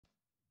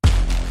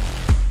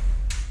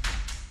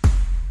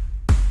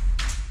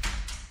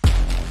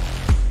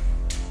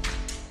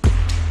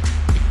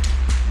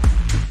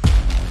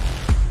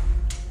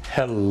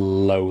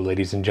Hello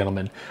ladies and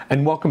gentlemen,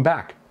 and welcome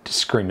back to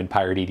Screamin'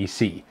 Pirate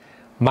EDC.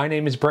 My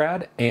name is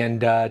Brad, and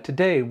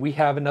today we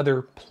have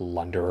another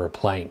Plunder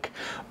plank.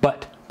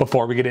 But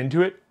before we get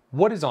into it,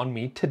 what is on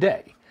me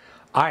today?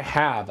 I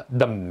have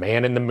the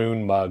Man in the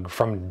Moon mug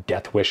from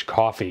Death Wish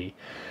Coffee.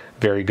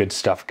 Very good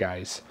stuff,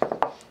 guys.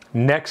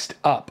 Next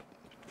up,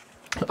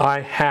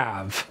 I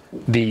have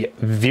the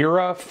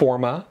Vera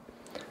Forma.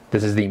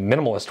 This is the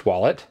Minimalist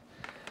wallet,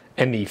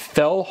 and the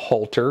Fell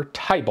Halter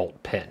tie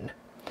bolt pin.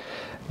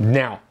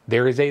 Now,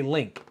 there is a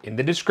link in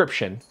the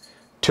description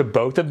to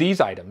both of these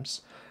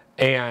items,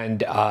 and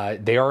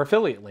they are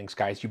affiliate links,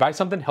 guys. You buy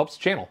something, helps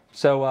the channel,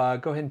 so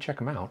go ahead and check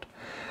them out.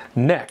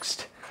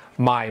 Next,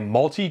 my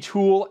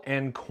multi-tool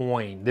and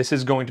coin. This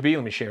is going to be,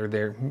 let me share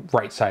their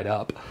right side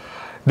up.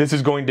 This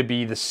is going to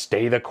be the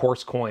Stay the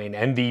Course coin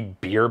and the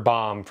Beer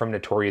Bomb from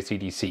Notorious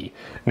EDC.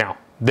 Now,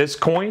 this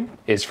coin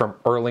is from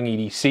Erling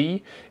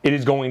EDC. It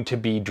is going to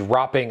be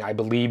dropping, I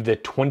believe, the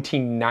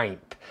 29th.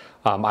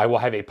 I will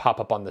have a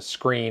pop-up on the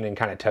screen and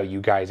kind of tell you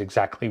guys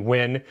exactly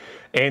when,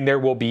 and there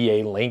will be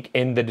a link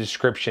in the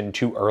description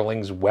to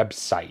Erling's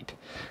website.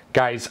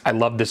 Guys, I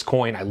love this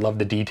coin. I love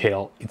the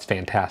detail. It's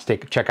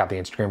fantastic. Check out the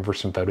Instagram for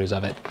some photos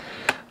of it.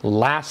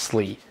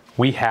 Lastly,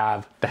 we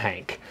have the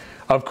Hank.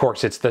 Of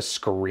course, it's the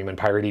Screamin'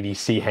 Pirate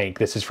EDC Hank.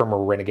 This is from a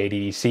Renegade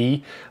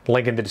EDC.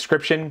 Link in the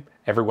description.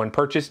 Everyone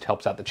purchased.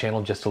 Helps out the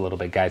channel just a little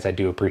bit, guys. I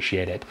do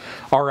appreciate it.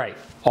 All right,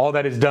 all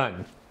that is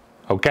done.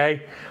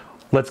 Okay?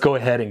 Let's go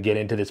ahead and get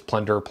into this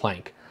Plunder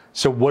plank.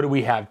 So what do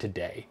we have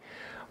today?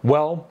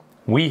 Well,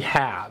 we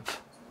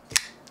have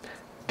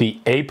the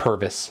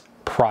Apurvis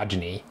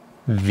Progeny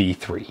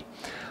V3.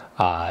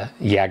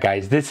 Yeah,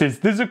 guys, this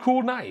is a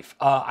cool knife.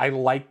 I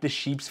like the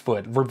sheep's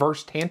foot,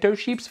 reverse Tanto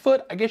sheep's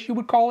foot, I guess you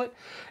would call it.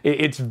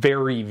 It's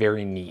very,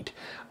 very neat.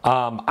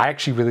 I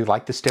actually really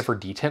like the stiffer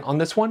detent on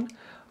this one.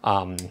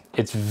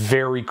 It's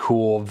very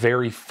cool,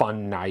 very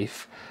fun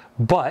knife,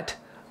 but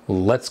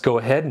let's go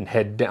ahead and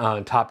head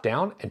top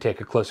down and take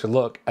a closer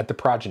look at the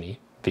Progeny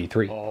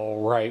V3.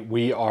 All right,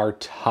 we are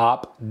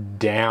top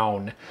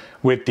down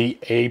with the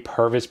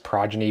Apurvis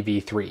Progeny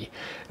V3.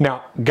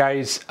 Now,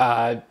 guys,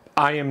 I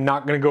am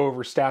not going to go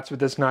over stats with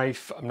this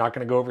knife. I'm not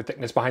going to go over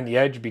thickness behind the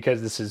edge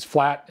because this is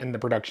flat and the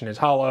production is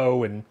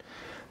hollow, and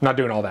I'm not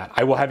doing all that.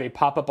 I will have a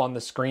pop-up on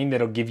the screen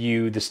that'll give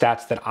you the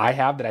stats that I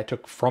have that I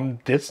took from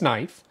this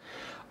knife.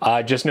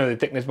 Just know the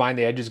thickness behind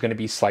the edge is going to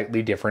be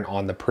slightly different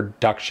on the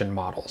production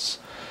models.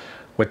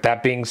 With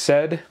that being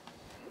said,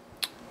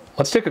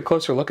 let's take a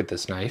closer look at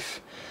this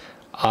knife.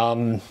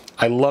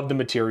 I love the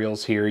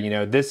materials here. You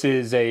know, this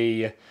is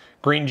a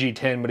green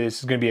G10, but this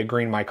is going to be a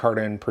green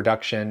micarta in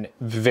production.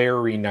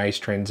 Very nice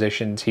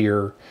transitions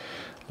here.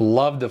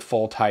 Love the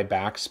full tie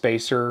back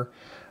spacer.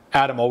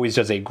 Adam always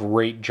does a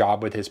great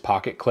job with his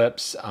pocket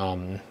clips.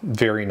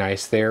 Very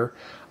nice there.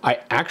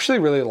 I actually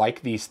really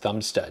like these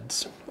thumb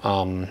studs.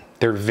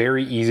 They're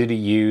very easy to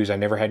use. I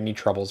never had any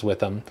troubles with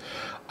them.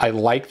 I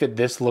like that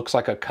this looks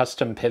like a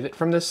custom pivot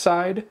from this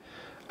side,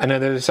 and on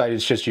the other side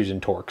it's just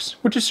using Torx,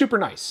 which is super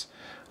nice.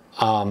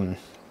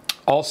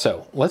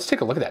 Also, let's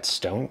take a look at that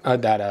stone,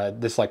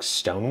 this like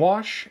stone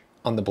wash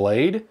on the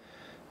blade.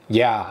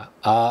 Yeah,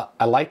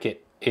 I like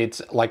it.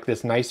 It's like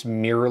this nice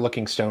mirror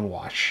looking stone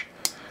wash.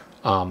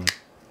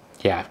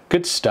 Yeah,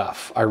 good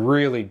stuff. I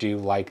really do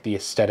like the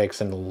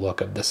aesthetics and the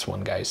look of this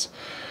one, guys.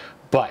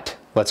 But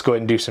let's go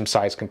ahead and do some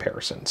size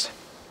comparisons.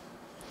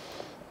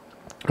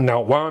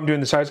 Now, while I'm doing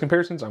the size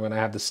comparisons, I'm going to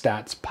have the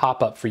stats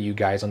pop up for you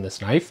guys on this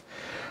knife.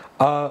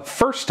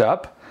 First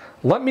up,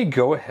 let me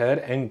go ahead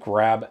and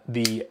grab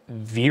the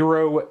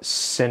Vero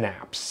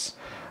Synapse.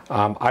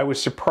 I was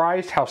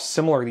surprised how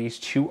similar these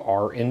two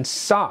are in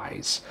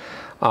size.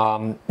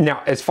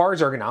 Now, as far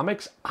as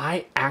ergonomics,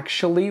 I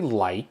actually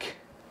like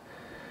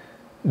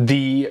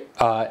the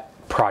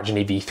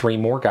Progeny V3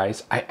 more,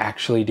 guys. I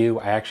actually do.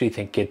 I actually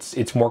think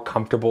it's more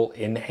comfortable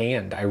in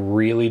hand. I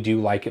really do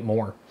like it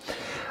more.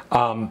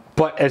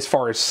 But as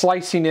far as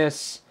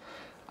sliciness,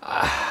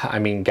 I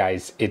mean,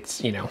 guys,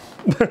 it's, you know,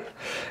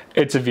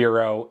 it's a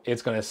Vero.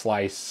 It's going to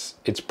slice.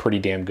 It's pretty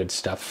damn good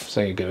stuff.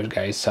 So you go,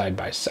 guys, side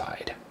by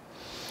side.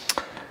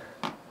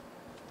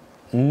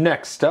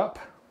 Next up,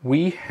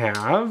 we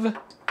have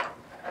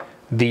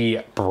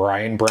the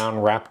Brian Brown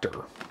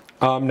Raptor.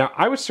 Now,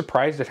 I was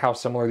surprised at how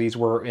similar these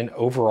were in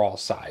overall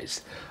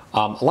size.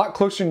 A lot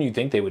closer than you'd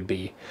think they would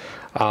be.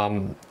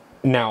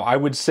 Now, I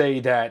would say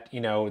that,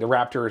 you know, the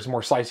Raptor is more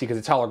slicey because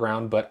it's hollow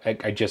ground, but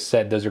I just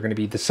said those are going to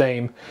be the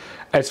same.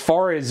 As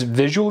far as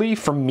visually,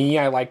 for me,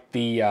 I like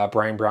the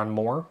Brian Brown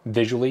more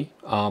visually,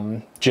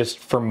 just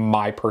for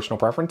my personal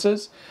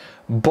preferences.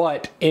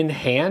 But in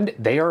hand,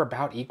 they are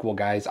about equal,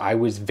 guys. I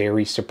was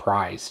very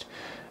surprised.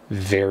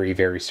 Very,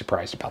 very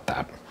surprised about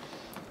that.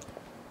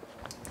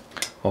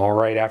 All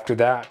right, after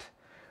that,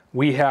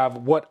 we have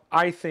what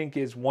I think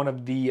is one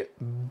of the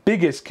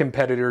biggest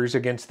competitors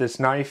against this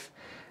knife,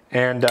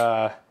 and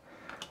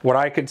what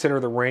I consider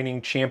the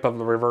reigning champ of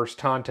the reverse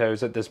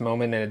Tantos at this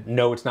moment, and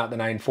no, it's not the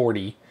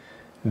 940.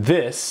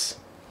 This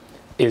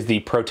is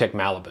the ProTech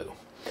Malibu.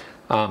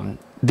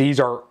 These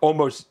are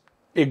almost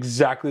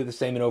exactly the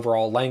same in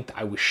overall length.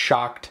 I was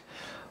shocked.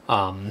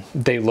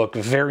 They look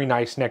very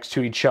nice next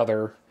to each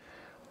other.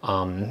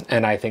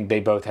 And I think they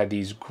both have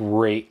these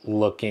great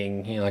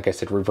looking, you know, like I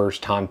said, reverse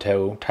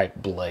Tonto type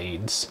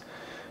blades.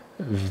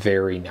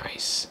 Very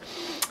nice.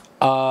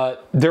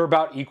 They're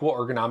about equal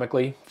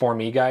ergonomically for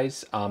me,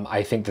 guys.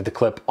 I think that the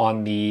clip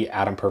on the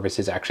Adam Purvis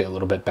is actually a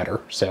little bit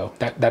better. So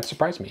that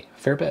surprised me a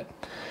fair bit.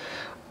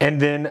 And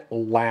then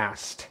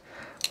last,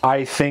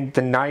 I think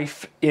the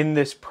knife in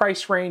this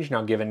price range,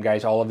 now given,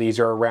 guys, all of these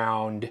are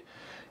around,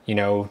 you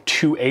know,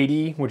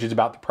 $280, which is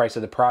about the price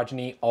of the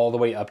Progeny, all the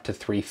way up to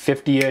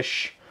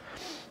 $350-ish.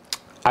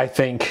 I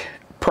think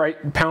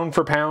pound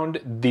for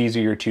pound, these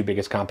are your two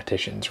biggest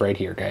competitions right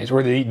here, guys,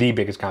 or the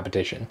biggest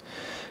competition.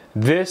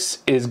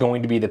 This is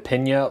going to be the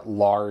Pena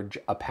Large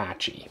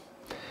Apache.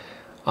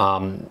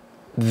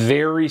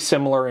 Very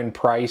similar in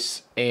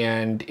price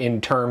and in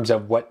terms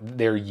of what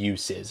their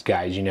use is,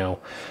 guys. You know,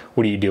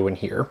 what are you doing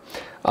here?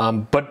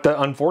 But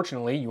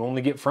unfortunately, you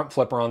only get front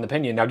flipper on the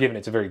Pena. Now, given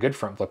it's a very good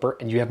front flipper,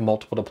 and you have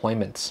multiple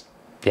deployments.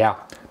 Yeah,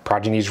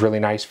 Progeny is really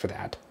nice for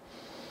that.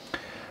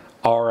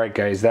 All right,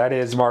 guys, that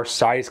is our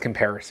size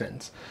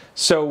comparisons.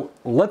 So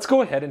let's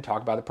go ahead and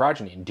talk about the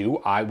Progeny.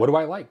 What do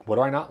I like? What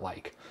do I not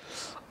like?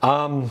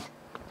 I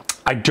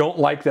don't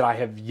like that I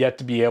have yet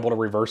to be able to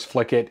reverse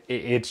flick it.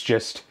 It's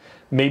just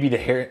maybe the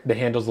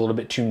handle's a little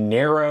bit too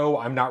narrow.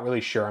 I'm not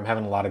really sure. I'm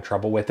having a lot of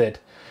trouble with it.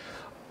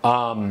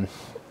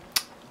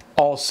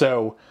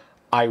 Also,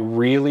 I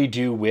really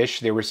do wish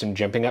there was some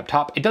jimping up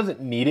top. It doesn't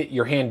need it.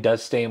 Your hand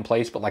does stay in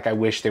place, but like I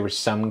wish there was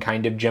some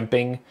kind of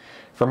jimping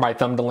for my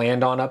thumb to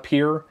land on up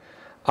here.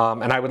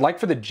 And I would like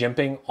for the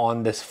jimping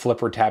on this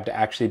flipper tab to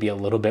actually be a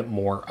little bit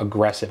more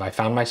aggressive. I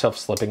found myself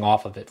slipping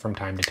off of it from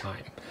time to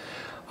time.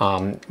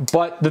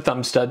 But the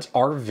thumb studs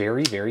are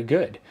very, very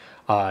good.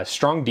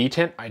 Strong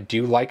detent, I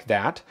do like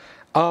that.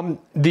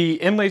 The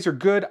inlays are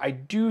good. I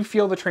do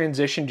feel the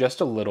transition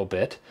just a little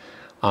bit,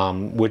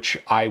 which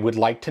I would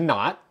like to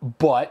not,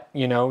 but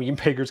you know, you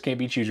beggars can't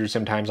be choosers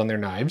sometimes on their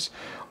knives.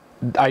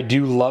 I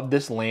do love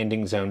this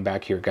landing zone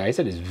back here, guys.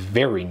 It is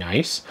very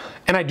nice.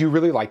 And I do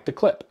really like the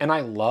clip. And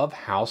I love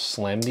how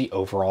slim the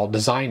overall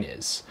design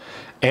is.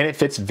 And it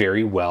fits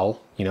very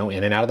well, you know,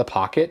 in and out of the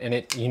pocket. And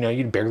it, you know,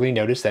 you'd barely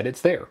notice that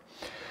it's there.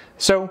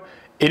 So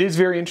it is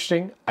very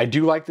interesting. I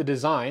do like the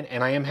design.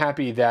 And I am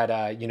happy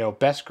that, you know,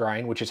 Best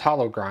Grind, which is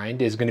Hollow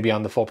Grind, is going to be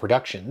on the full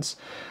productions.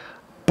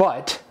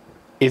 But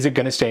is it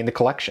going to stay in the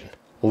collection?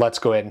 Let's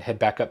go ahead and head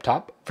back up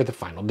top for the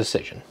final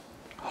decision.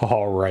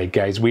 All right,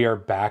 guys, we are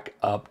back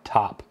up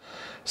top.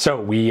 So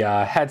we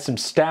had some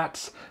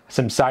stats,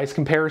 some size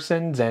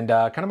comparisons, and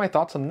kind of my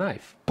thoughts on the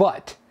knife.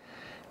 But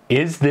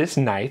is this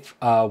knife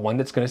one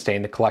that's going to stay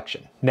in the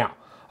collection? Now,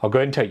 I'll go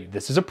ahead and tell you,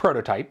 this is a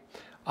prototype.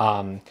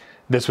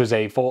 This was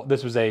a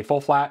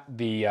full flat.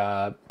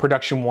 The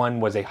production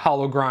one was a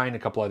hollow grind, a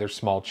couple other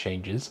small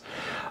changes.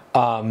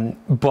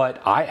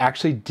 But I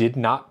actually did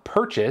not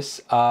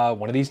purchase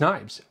one of these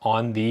knives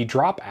on the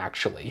drop,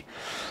 actually.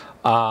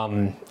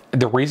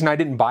 The reason I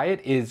didn't buy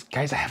it is,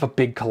 guys, I have a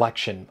big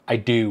collection. I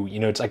do. You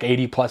know, it's like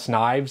 80 plus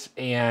knives,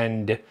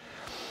 and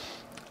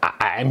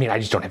I mean, I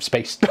just don't have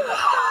space.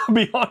 I'll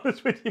be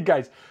honest with you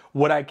guys.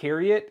 Would I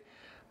carry it?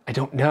 I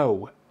don't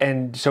know.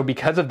 And so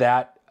because of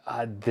that,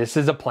 this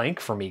is a plank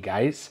for me,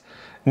 guys.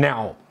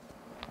 Now,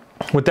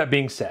 with that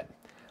being said,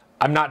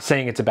 I'm not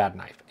saying it's a bad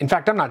knife. In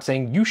fact, I'm not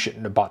saying you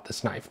shouldn't have bought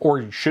this knife,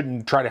 or you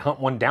shouldn't try to hunt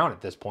one down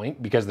at this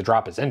point because the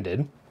drop has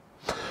ended.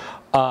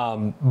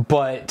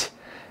 But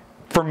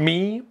for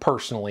me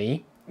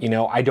personally, you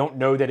know, I don't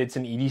know that it's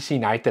an EDC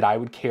knife that I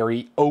would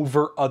carry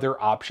over other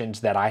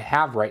options that I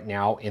have right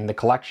now in the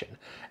collection.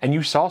 And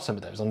you saw some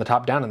of those on the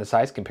top down in the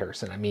size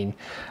comparison. I mean,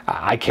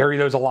 I carry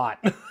those a lot.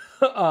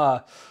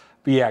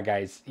 But yeah,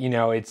 guys, you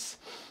know, it's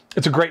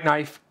a great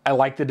knife. I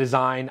like the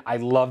design. I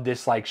love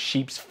this like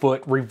sheep's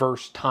foot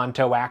reverse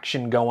Tonto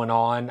action going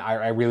on.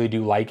 I really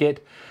do like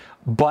it,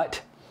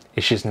 but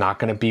it's just not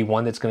going to be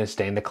one that's going to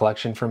stay in the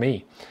collection for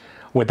me.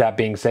 With that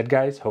being said,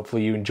 guys,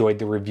 hopefully you enjoyed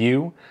the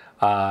review.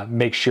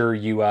 Make sure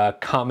you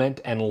comment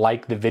and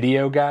like the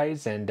video,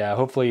 guys. And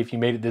hopefully if you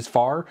made it this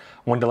far,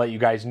 I wanted to let you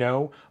guys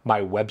know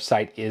my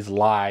website is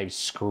live,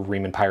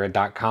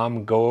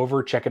 screamingpirate.com. Go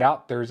over, check it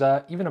out. There's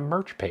even a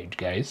merch page,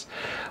 guys.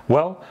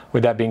 Well,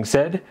 with that being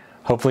said,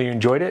 hopefully you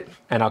enjoyed it,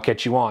 and I'll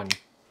catch you on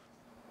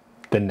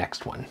the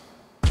next one.